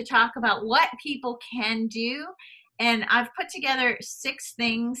start to talk about what people can do. And I've put together 6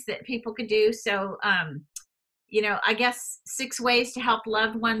 things that people could do. So, you know, I guess 6 ways to help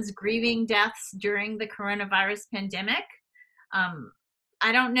loved ones grieving deaths during the coronavirus pandemic.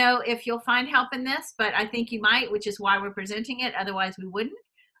 I don't know if you'll find help in this, but I think you might, which is why we're presenting it. Otherwise, we wouldn't.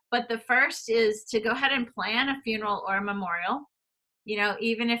 But the first is to go ahead and plan a funeral or a memorial, you know,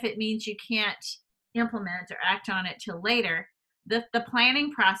 even if it means you can't implement or act on it till later. The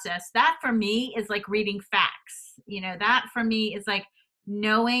planning process, that for me is like reading facts. You know, that for me is like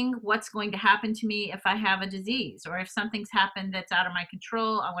knowing what's going to happen to me if I have a disease, or if something's happened that's out of my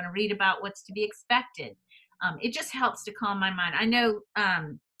control. I want to read about what's to be expected. It just helps to calm my mind. I know,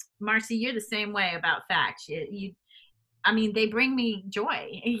 Marcy, you're the same way about facts. I mean, they bring me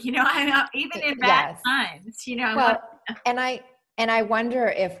joy. You know, even in bad times. You know. Well, and I wonder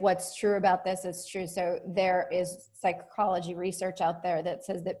if what's true about this is true. So there is psychology research out there that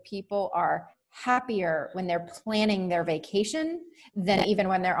says that people are happier when they're planning their vacation than even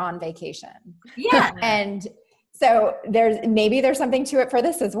when they're on vacation. Yeah. And so there's something to it for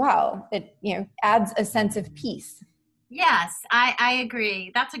this as well. It, you know, adds a sense of peace. Yes, I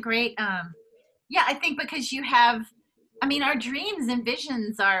agree. That's a great, yeah, I think because you have, I mean, our dreams and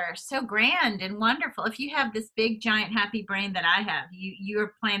visions are so grand and wonderful. If you have this big, giant, happy brain that I have,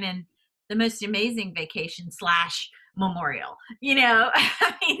 you're planning the most amazing vacation / memorial, you know?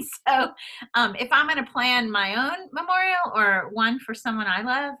 I mean, so if I'm going to plan my own memorial or one for someone I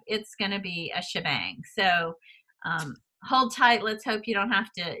love, it's going to be a shebang. So hold tight. Let's hope you don't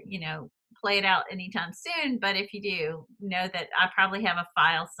have to, you know, play it out anytime soon, but if you do, know that I probably have a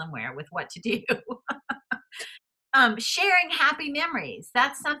file somewhere with what to do. Sharing happy memories.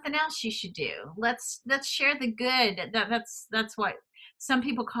 That's something else you should do. Let's share the good. That's what some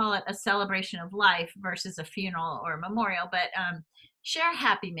people call it, a celebration of life versus a funeral or a memorial. But share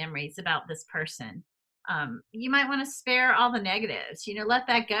happy memories about this person. You might want to spare all the negatives. Let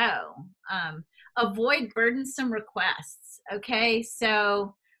that go. Avoid burdensome requests. Okay,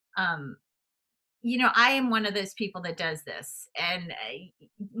 so I am one of those people that does this, and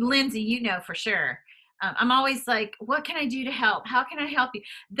Lindsay, for sure. I'm always like, what can I do to help? How can I help you?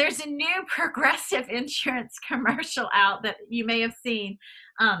 There's a new Progressive insurance commercial out that you may have seen,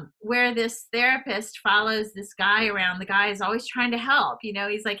 where this therapist follows this guy around. The guy is always trying to help.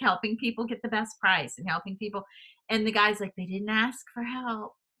 He's like helping people get the best price and helping people. And the guy's like, they didn't ask for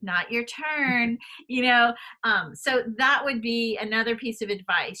help. Not your turn. So that would be another piece of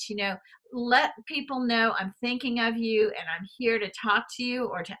advice. Let people know I'm thinking of you and I'm here to talk to you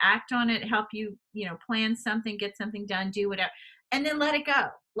or to act on it, help you, plan something, get something done, do whatever, and then let it go.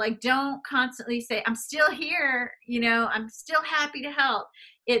 Like, don't constantly say, I'm still here, I'm still happy to help.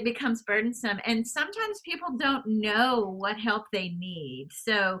 It becomes burdensome. And sometimes people don't know what help they need.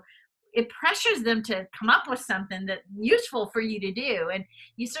 So it pressures them to come up with something that's useful for you to do. And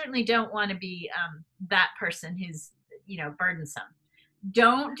you certainly don't want to be that person who's, burdensome.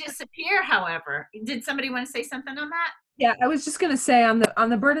 Don't disappear, however. Did somebody want to say something on that? Yeah, I was just going to say on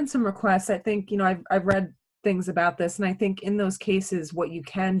the burdensome requests, I think, I've read things about this, and I think in those cases, what you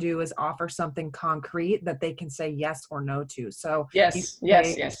can do is offer something concrete that they can say yes or no to. So yes.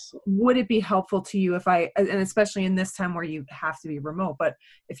 Would it be helpful to you if and especially in this time where you have to be remote, but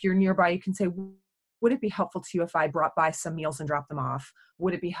if you're nearby, you can say, would it be helpful to you if I brought by some meals and dropped them off?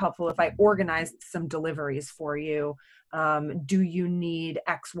 Would it be helpful if I organized some deliveries for you? Do you need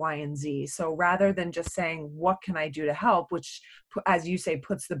X, Y, and Z? So rather than just saying, what can I do to help, which, as you say,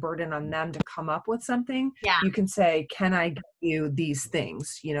 puts the burden on them to come up with something, you can say, can I get you these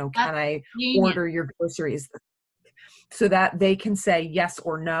things? Can I order your groceries? So that they can say yes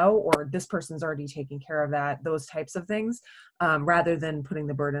or no, or this person's already taking care of that, those types of things, rather than putting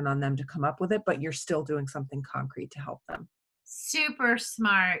the burden on them to come up with it, but you're still doing something concrete to help them. Super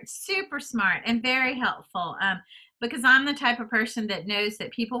smart, and very helpful. Because I'm the type of person that knows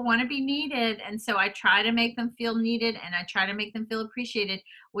that people want to be needed. And so I try to make them feel needed and I try to make them feel appreciated,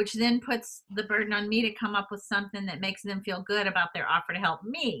 which then puts the burden on me to come up with something that makes them feel good about their offer to help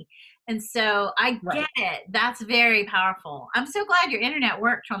me. And so I get it. That's very powerful. I'm so glad your internet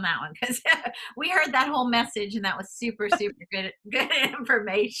worked on that one, because we heard that whole message and that was super good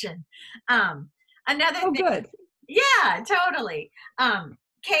information. Another thing. Good. Yeah, totally.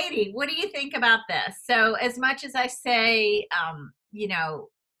 Katie, what do you think about this? So as much as I say,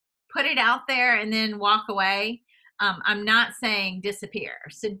 put it out there and then walk away, I'm not saying disappear.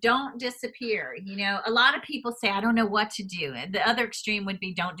 So don't disappear. A lot of people say, I don't know what to do. And the other extreme would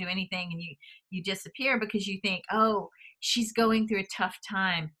be don't do anything and you disappear because you think, oh, she's going through a tough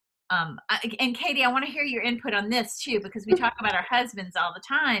time. And Katie, I want to hear your input on this too, because we talk about our husbands all the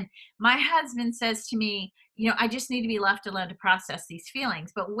time. My husband says to me, I just need to be left alone to process these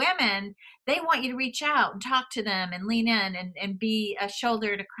feelings. But women, they want you to reach out and talk to them and lean in and be a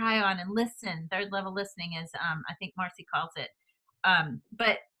shoulder to cry on and listen. Third level listening is, I think Marcy calls it.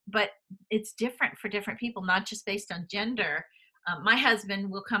 But it's different for different people, not just based on gender. My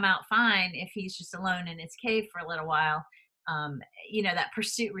husband will come out fine if he's just alone in his cave for a little while. That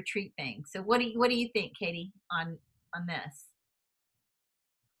pursuit retreat thing. So what do you think, Katie, on this?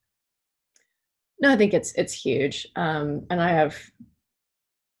 No, I think it's huge. And I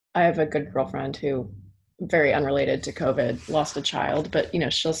have a good girlfriend who, very unrelated to COVID, lost a child, but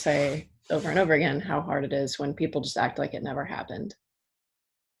she'll say over and over again how hard it is when people just act like it never happened.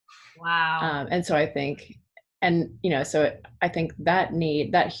 Wow. And so I think, I think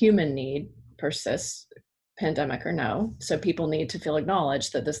that human need persists, pandemic or no. So people need to feel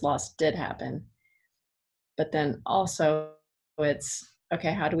acknowledged that this loss did happen. But then also it's,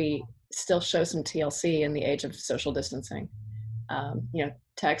 okay, how do we still show some TLC in the age of social distancing?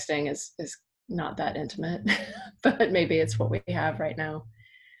 Texting is not that intimate, but maybe it's what we have right now.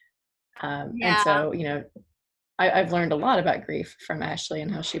 And so, I've learned a lot about grief from Ashley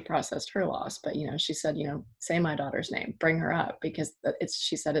and how she processed her loss. But, she said, say my daughter's name, bring her up, because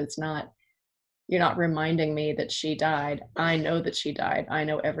she said, you're not reminding me that she died. I know that she died. I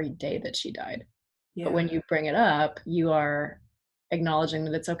know every day that she died. Yeah. But when you bring it up, you are acknowledging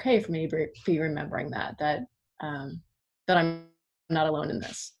that it's okay for me to be remembering that I'm not alone in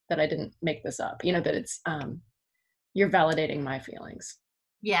this, that I didn't make this up, that it's, you're validating my feelings.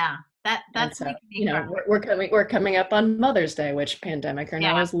 Yeah. That's so, making me cry. we're coming up on Mother's Day, which pandemic or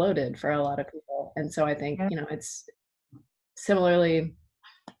now Yeah. is loaded for a lot of people. And so I think, Yeah. it's similarly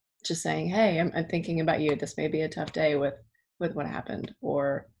just saying, hey, I'm thinking about you. This may be a tough day with what happened,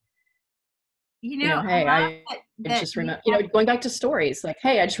 or, hey, I just remember, going back to stories like,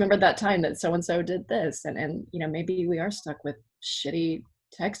 hey, I just remembered that time that so-and-so did this. And, maybe we are stuck with shitty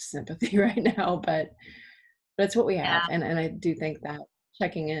text sympathy right now, but it's what we have. And I do think that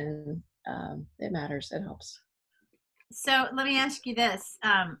checking in, it matters. It helps. So let me ask you this.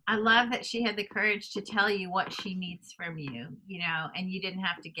 I love that she had the courage to tell you what she needs from you, and you didn't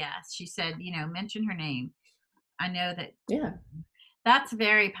have to guess. She said, mention her name. I know that. Yeah. That's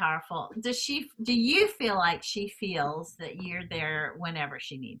very powerful. Do you feel like she feels that you're there whenever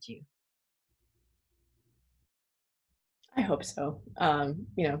she needs you? I hope so.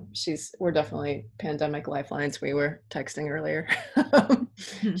 We're definitely pandemic lifelines. We were texting earlier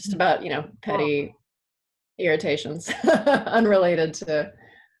just about, petty irritations unrelated to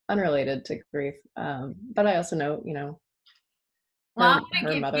grief. But I also know,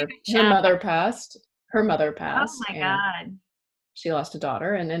 her mother passed. Oh my And God. she lost a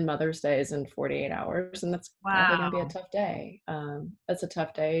daughter, and then Mother's Day is in 48 hours, and that's probably going to be a tough day. That's a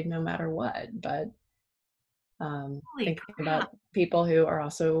tough day no matter what, but thinking about people who are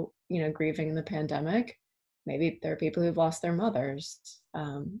also, grieving the pandemic. Maybe there are people who've lost their mothers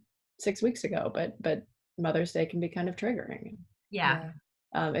 6 weeks ago, but Mother's Day can be kind of triggering. Yeah.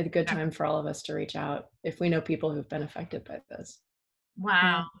 It's a good time for all of us to reach out if we know people who've been affected by this.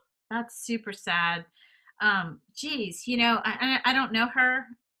 Wow. That's super sad. Geez, I don't know her,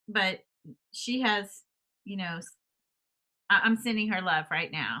 but she has, I'm sending her love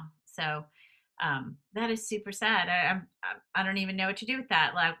right now. So that is super sad. I don't even know what to do with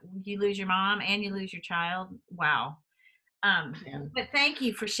that. Like, you lose your mom and you lose your child. Wow. But thank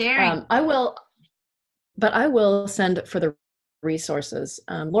you for sharing. I will send for the resources.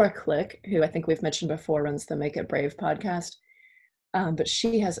 Laura Click, who I think we've mentioned before, runs the Make It Brave podcast. But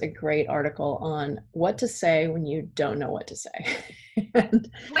she has a great article on what to say when you don't know what to say.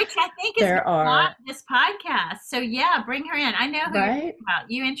 Which I think is not this podcast. So yeah, bring her in. I know who you're talking about.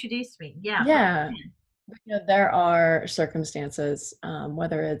 You introduced me. Yeah. Yeah. There are circumstances,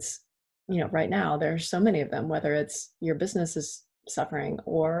 whether it's, right now, there's so many of them, whether it's your business is suffering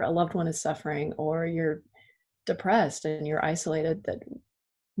or a loved one is suffering or you're depressed and you're isolated, that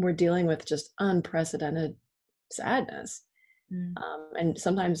we're dealing with just unprecedented sadness. And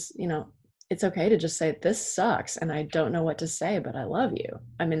sometimes, it's okay to just say, this sucks and I don't know what to say, but I love you.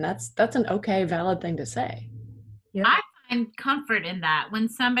 I mean, that's an okay, valid thing to say. Yeah. I find comfort in that when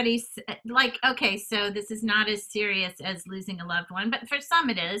somebody's like, okay, so this is not as serious as losing a loved one, but for some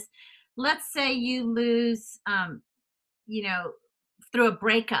it is. Let's say you lose, through a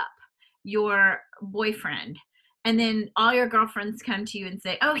breakup, your boyfriend, and then all your girlfriends come to you and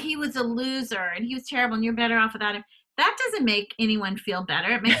say, oh, he was a loser and he was terrible and you're better off without him. That doesn't make anyone feel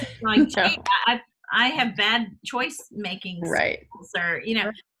better. It makes it feel like, gee, I have bad choice making skills, or,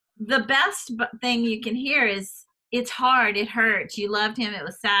 the best thing you can hear is, it's hard, it hurts, you loved him, it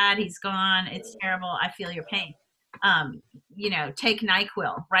was sad, he's gone, it's terrible, I feel your pain. Take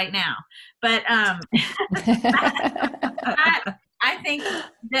NyQuil right now. But I think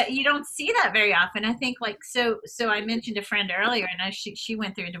that you don't see that very often. I think so I mentioned a friend earlier, and she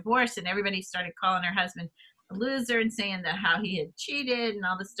went through a divorce, and everybody started calling her husband a loser and saying that how he had cheated and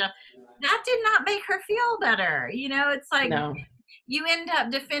all this stuff. That did not make her feel better. It's like you end up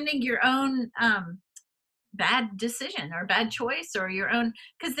defending your own bad decision or bad choice, or your own,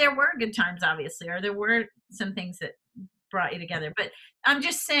 because there were good times, obviously, or there were some things that brought you together. But I'm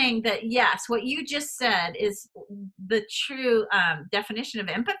just saying that, yes, what you just said is the true definition of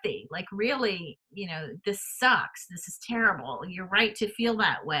empathy. Like, really, this sucks, this is terrible, you're right to feel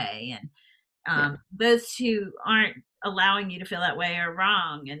that way, and those who aren't allowing you to feel that way are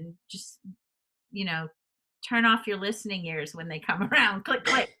wrong, and just turn off your listening ears when they come around. Click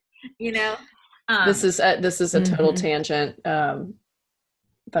click. This is a total tangent,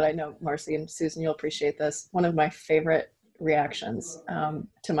 but I know Marcy and Susan, you'll appreciate this. One of my favorite reactions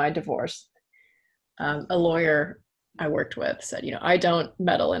to my divorce, a lawyer I worked with said, I don't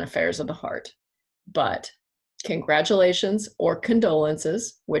meddle in affairs of the heart, but congratulations or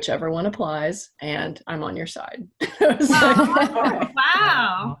condolences, whichever one applies, and I'm on your side.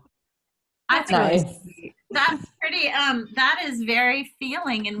 Wow. That's nice. That's pretty, that is very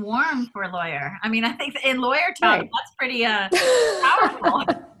feeling and warm for a lawyer. I mean, I think in lawyer talk, that's pretty powerful.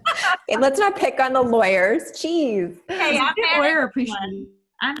 Hey, let's not pick on the lawyers. Jeez. Hey, I'm lawyer appreciation.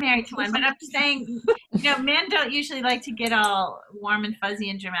 I'm married to one, but I'm saying, you know, men don't usually like to get all warm and fuzzy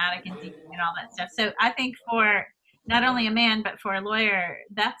and dramatic and deep and all that stuff. So I think for not only a man, but for a lawyer,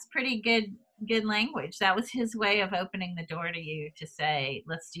 that's pretty good language. That was his way of opening the door to you to say,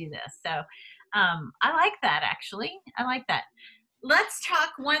 let's do this. So I like that, actually. I like that. Let's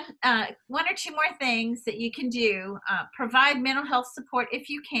talk one or two more things that you can do. Provide mental health support if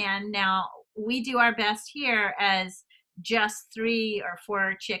you can. Now, we do our best here as just 3 or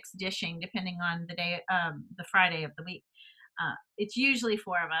 4 chicks dishing, depending on the day, the Friday of the week. It's usually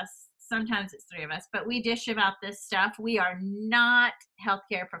 4 of us. Sometimes it's 3 of us, but we dish about this stuff. We are not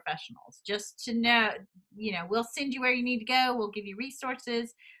healthcare professionals. Just to know, you know, we'll send you where you need to go. We'll give you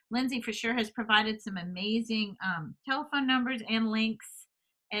resources. Lindsay for sure has provided some amazing telephone numbers and links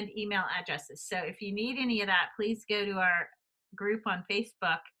and email addresses. So if you need any of that, please go to our group on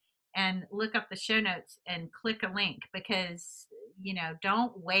Facebook and look up the show notes and click a link, because, you know,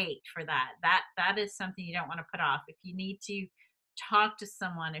 don't wait for that. That is something you don't want to put off. If you need to talk to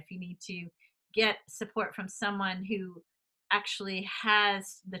someone, if you need to get support from someone who actually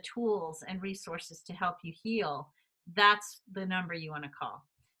has the tools and resources to help you heal, that's the number you want to call.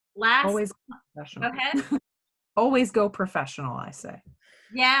 Last, Always professional. go ahead. Always go professional, I say.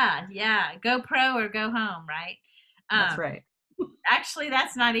 Yeah. Go pro or go home, right? That's right. Actually,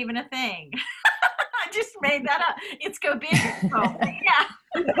 that's not even a thing. I just made that up. It's go big or go home. Yeah.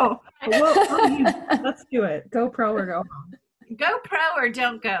 No, let's do it. Go pro or go home. Go pro or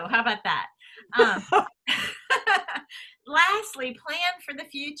don't go. How about that? Lastly, plan for the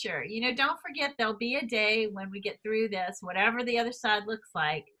future. You know, don't forget there'll be a day when we get through this, whatever the other side looks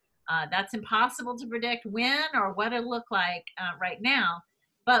like. That's impossible to predict when or what it'll look like right now,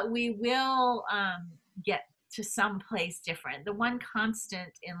 but we will get to some place different. The one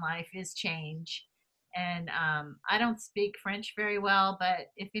constant in life is change. And I don't speak French very well, but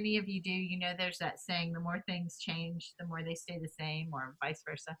if any of you do, you know there's that saying, the more things change, the more they stay the same, or vice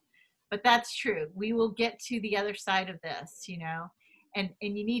versa. But that's true. We will get to the other side of this, you know, and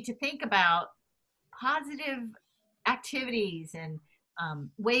you need to think about positive activities and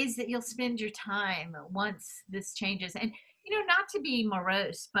ways that you'll spend your time once this changes. And, you know, not to be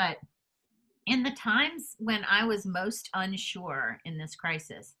morose, but in the times when I was most unsure in this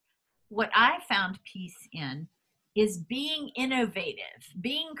crisis, what I found peace in is being innovative,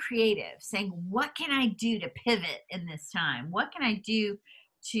 being creative, saying, what can I do to pivot in this time? What can I do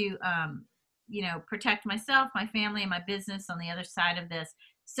to, you know, protect myself, my family, and my business on the other side of this,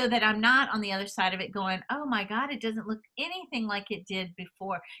 so that I'm not on the other side of it going, oh my God, it doesn't look anything like it did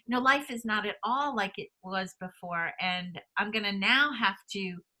before. You know, life is not at all like it was before. And I'm going to now have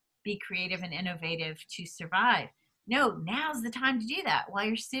to be creative and innovative to survive. No, now's the time to do that. While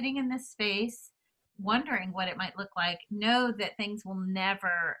you're sitting in this space, wondering what it might look like, know that things will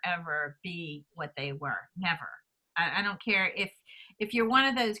never, ever be what they were. Never. I don't care if you're one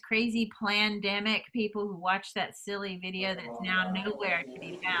of those crazy pandemic people who watch that silly video that's now nowhere to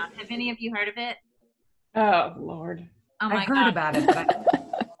be found. Have any of you heard of it? Oh, Lord. Oh my I heard God. about it,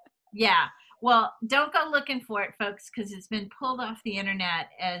 but Yeah. Well, don't go looking for it, folks, because it's been pulled off the internet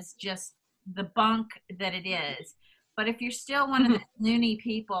as just the bunk that it is. But if you're still one of those loony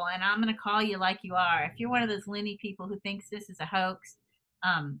people, and I'm going to call you like you are, if you're one of those loony people who thinks this is a hoax,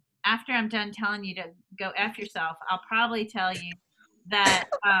 after I'm done telling you to go F yourself, I'll probably tell you that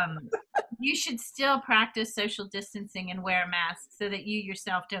you should still practice social distancing and wear a mask so that you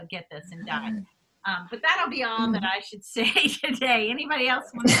yourself don't get this and die. But that'll be all that I should say today. Anybody else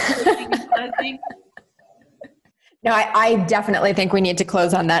want to say anything in closing? No, I definitely think we need to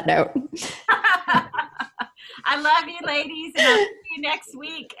close on that note. I love you, ladies, and I'll see you next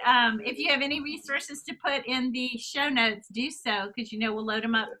week. If you have any resources to put in the show notes, do so, because, you know, we'll load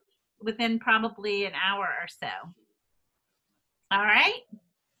them up within probably an hour or so. All right?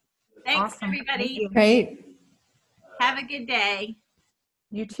 Thanks, awesome. everybody. Thank you. Great. Have a good day.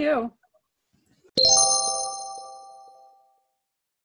 You too.